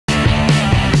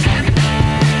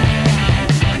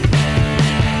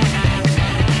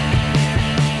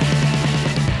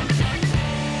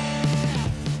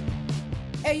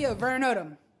Vernon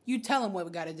Odom, you tell him what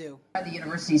we got to do. At the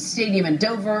University Stadium in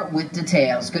Dover with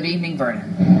details. Good evening, Vernon.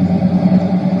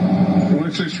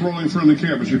 Lights rolling from the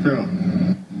campus, you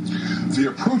found. The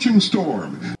approaching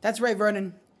storm. That's right,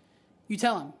 Vernon. You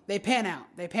tell him. They pan out.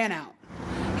 They pan out.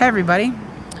 Hey, everybody.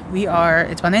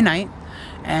 It's Monday night,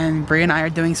 and Bree and I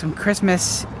are doing some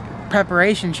Christmas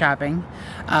preparation shopping.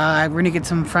 We're going to get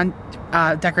some front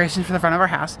decorations for the front of our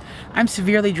house. I'm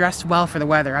severely dressed well for the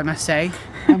weather, I must say.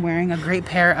 I'm wearing a great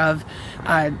pair of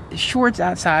shorts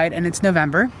outside, and it's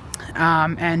November.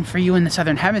 And for you in the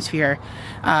Southern Hemisphere,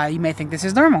 you may think this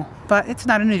is normal, but it's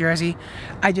not in New Jersey.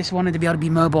 I just wanted to be able to be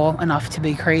mobile enough to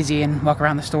be crazy and walk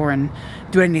around the store and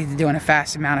do what I need to do in a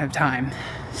fast amount of time.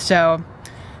 So,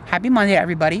 happy Monday,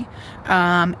 everybody.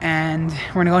 And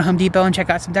we're gonna go to Home Depot and check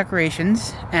out some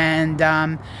decorations. And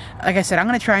like I said, I'm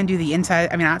gonna try and do the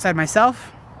outside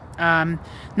myself.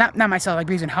 Not myself, like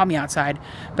Bree's gonna help me outside,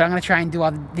 but I'm gonna try and do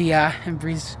all the and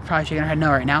Bree's probably shaking her head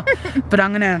no right now. But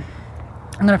I'm gonna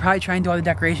probably try and do all the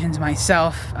decorations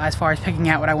myself as far as picking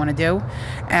out what I want to do,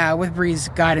 with Bree's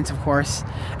guidance, of course.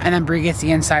 And then Bree gets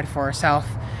the inside for herself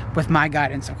with my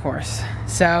guidance, of course.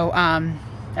 So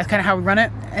that's kind of how we run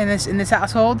it in this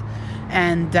household.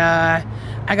 And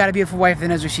I got a beautiful wife that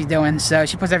knows what she's doing, so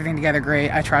she puts everything together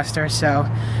great. I trust her. So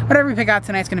whatever we pick out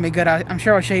tonight's going to be good. I'm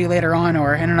sure I'll show you later on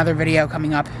or in another video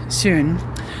coming up soon.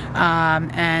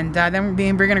 Then me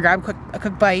and Bree are going to grab a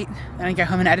quick bite and then get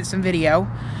home and edit some video.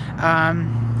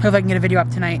 Hope I can get a video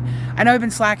up tonight. I know I've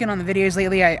been slacking on the videos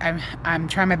lately. I'm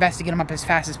trying my best to get them up as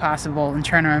fast as possible and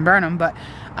churn them and burn them, but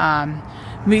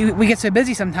we get so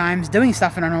busy sometimes doing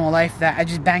stuff in our normal life that I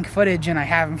just bank footage and I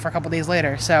have them for a couple days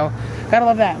later. So gotta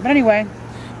love that. But anyway,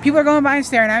 people are going by and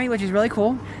staring at me, which is really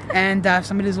cool. And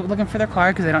somebody's looking for their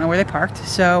car because they don't know where they parked.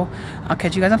 So I'll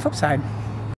catch you guys on the flip side.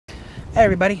 Hey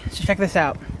everybody, so check this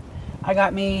out. I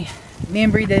got me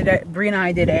and Bree and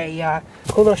I did a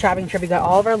cool little shopping trip. We got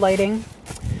all of our lighting.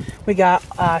 We got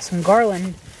some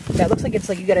garland that looks like it's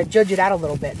like you gotta judge it out a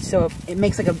little bit. So it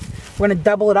makes like we're gonna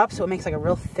double it up so it makes like a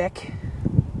real thick,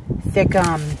 like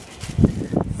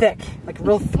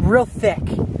real thick,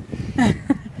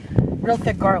 real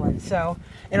thick garland. So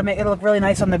it'll look really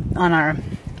nice on our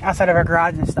outside of our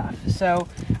garage and stuff. So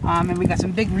and we got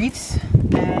some big wreaths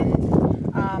and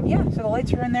yeah, so the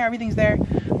lights are in there, everything's there.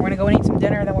 We're gonna go and eat some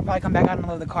dinner, then we'll probably come back out and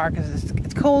load the car because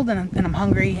it's cold and I'm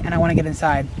hungry and I want to get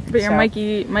inside. But you're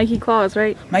Mikey Claus,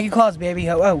 right? Mikey Claus, baby.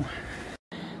 Oh.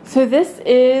 So this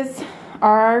is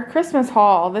our Christmas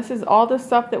haul. This is all the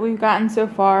stuff that we've gotten so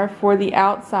far for the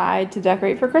outside to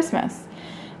decorate for Christmas.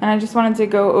 And I just wanted to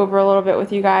go over a little bit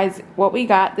with you guys what we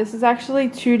got. This is actually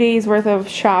 2 days worth of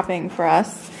shopping for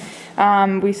us.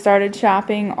 We started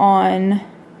shopping on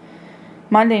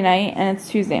Monday night and it's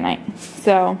Tuesday night.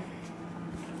 So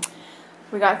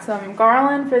we got some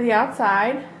garland for the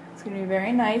outside. It's going to be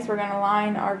very nice. We're going to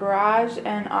line our garage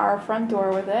and our front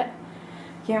door with it.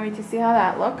 Can't wait to see how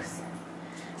that looks.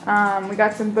 We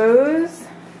got some bows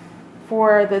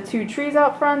for the 2 trees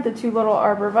out front, the 2 little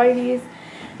arborvitaes.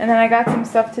 And then I got some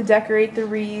stuff to decorate the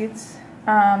wreaths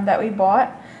that we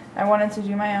bought. I wanted to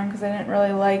do my own because I didn't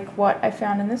really like what I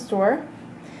found in the store.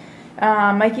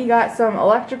 Mikey got some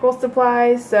electrical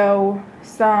supplies, so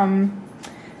some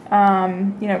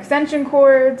extension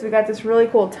cords. We got this really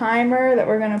cool timer that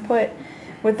we're going to put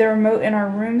with the remote in our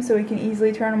room so we can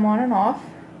easily turn them on and off.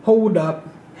 Hold up.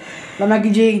 Let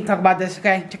Mikey G talk about this,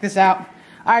 okay? Check this out.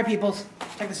 Alright, peoples,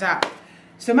 check this out.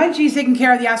 So Mikey G's taking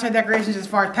care of the outside decorations as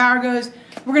far as power goes.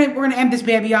 We're gonna amp this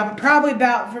baby up, probably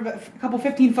about for a couple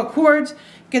 15-foot cords,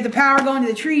 get the power going to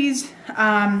the trees.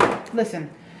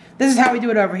 Listen, this is how we do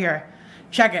it over here.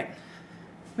 Check it.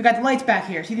 We got the lights back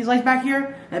here. See these lights back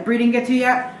here that Bree didn't get to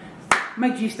yet?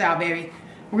 Mike G style, baby.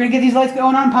 We're gonna get these lights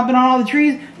going on, pumping on all the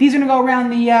trees. These are gonna go around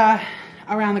the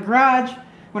garage.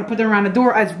 We're gonna put them around the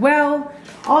door as well.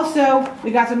 Also,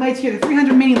 we got some lights here, the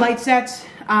 300 mini light sets.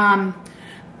 I'm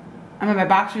in my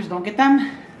boxers, don't get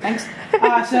them. Thanks.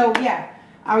 So yeah,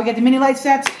 we got the mini light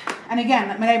sets. And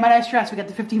again, might I stress, we got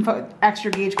the 15-foot extra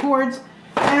gauge cords.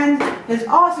 And this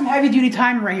awesome heavy duty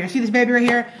timer right here. See this baby right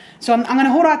here? So I'm going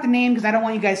to hold out the name because I don't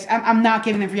want you guys, I'm not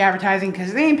giving them free advertising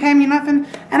because they ain't paying me nothing.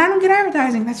 And I don't get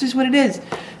advertising. That's just what it is.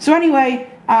 So anyway,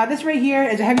 this right here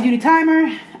is a heavy duty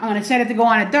timer. I'm going to set it to go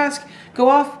on at dusk, go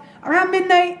off around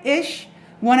midnight-ish,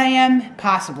 1 a.m.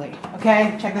 possibly.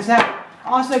 Okay, check this out.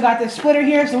 Also got this splitter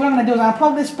here. So what I'm going to do is I'm going to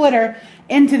plug this splitter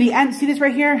into the end. See this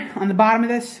right here on the bottom of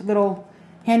this little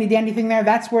handy dandy thing there?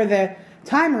 That's where the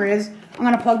timer is. I'm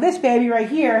going to plug this baby right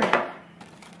here.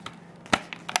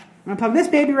 I'm going to plug this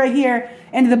baby right here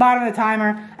into the bottom of the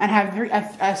timer and have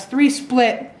a 3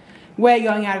 split way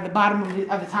going out of the bottom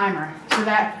of the timer. So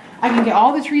that I can get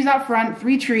all the trees out front,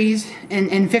 3 trees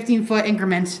in 15-foot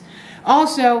increments.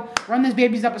 Also, run those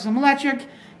babies up with some electric,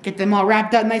 get them all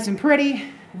wrapped up nice and pretty.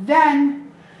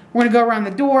 Then, we're gonna go around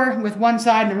the door with one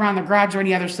side and around the garage on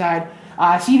the other side.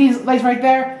 See these lights right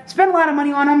there? Spent a lot of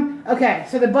money on them. Okay,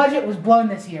 so the budget was blown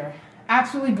this year.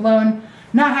 Absolutely blown.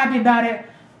 Not happy about it.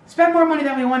 Spent more money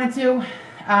than we wanted to.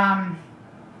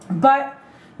 But,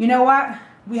 you know what?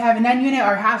 We have an end unit.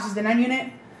 Our house is an end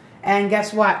unit. And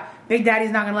guess what? Big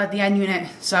Daddy's not going to let the end unit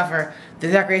suffer.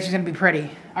 The decoration's going to be pretty.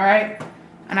 Alright?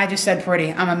 And I just said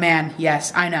pretty. I'm a man.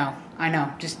 Yes, I know. I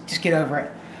know. Just get over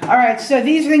it. Alright, so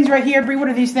these things right here, Bree, what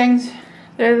are these things?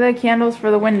 They're the candles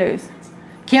for the windows.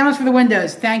 Candles for the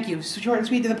windows. Thank you. Short and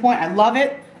sweet to the point. I love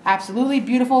it. Absolutely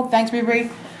beautiful. Thanks, Bree.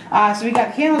 So we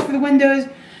got candles for the windows.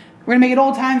 We're going to make it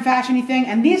old-time fashiony thing.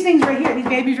 And these things right here, these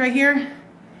babies right here,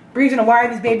 Bree's going to wire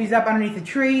these babies up underneath the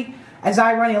tree as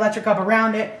I run the electric up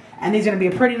around it. And these are going to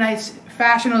be a pretty nice,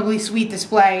 fashionably sweet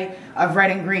display of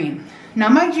red and green. Now,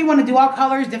 Mike G want to do all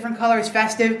colors, different colors,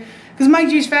 festive. Because Mike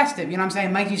G's festive, you know what I'm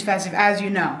saying? Mike G's festive, as you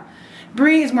know.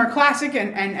 Bree is more classic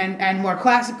and more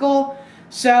classical.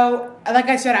 So, like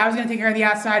I said, I was going to take care of the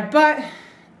outside, but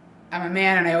I'm a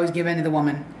man and I always give in to the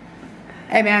woman.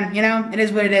 Hey man, you know, it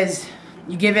is what it is.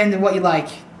 You give in to what you like.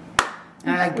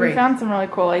 And I like Bree. We found some really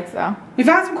cool lights though. We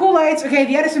found some cool lights. Okay,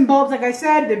 the Edison bulbs, like I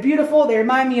said, they're beautiful. They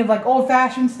remind me of like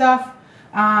old-fashioned stuff.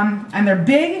 And they're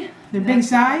big. They're big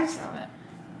size.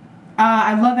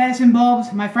 I love Edison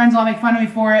bulbs. My friends all make fun of me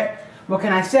for it. What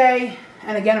can I say?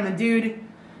 And again, I'm a dude.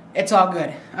 It's all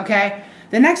good, okay?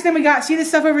 The next thing we got, see this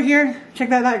stuff over here? Check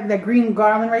that green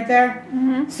garland right there?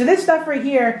 Mm-hmm. So this stuff right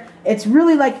here, it's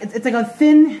really like, it's like a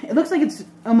thin, it looks like it's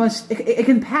almost, it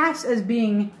can pass as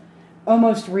being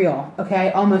almost real,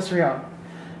 okay? Almost real.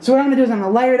 So what I'm going to do is I'm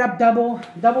going to layer it up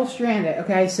double strand it,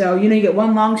 okay? So, you know, you get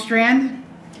one long strand.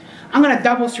 I'm going to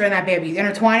double strand that baby,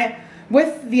 intertwine it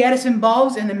with the Edison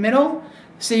bulbs in the middle,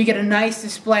 so you get a nice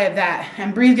display of that.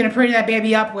 And Bree's going to pretty that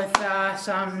baby up with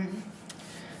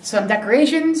some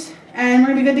decorations, and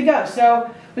we're going to be good to go.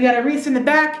 So we got a wreath in the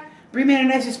back. Bree made a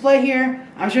nice display here.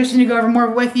 I'm sure she's going to go over more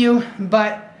with you,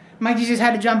 but Mikey just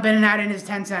had to jump in and add in his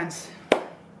 10 cents.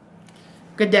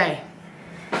 Good day.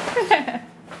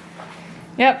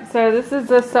 Yep, so this is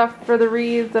the stuff for the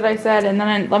wreaths that I said, and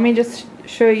then let me just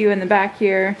show you in the back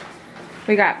here.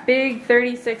 We got big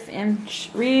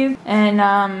 36-inch wreaths,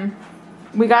 and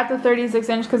we got the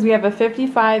 36-inch because we have a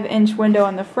 55-inch window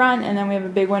on the front, and then we have a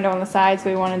big window on the side, so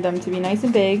we wanted them to be nice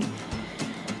and big.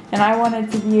 And I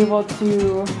wanted to be able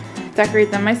to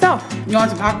decorate them myself. You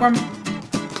want some popcorn?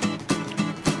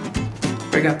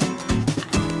 There you go.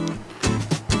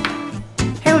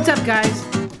 Hey, what's up, guys?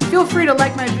 Feel free to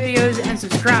like my videos and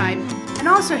subscribe, and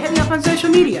also hit me up on social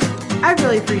media. I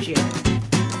really appreciate it.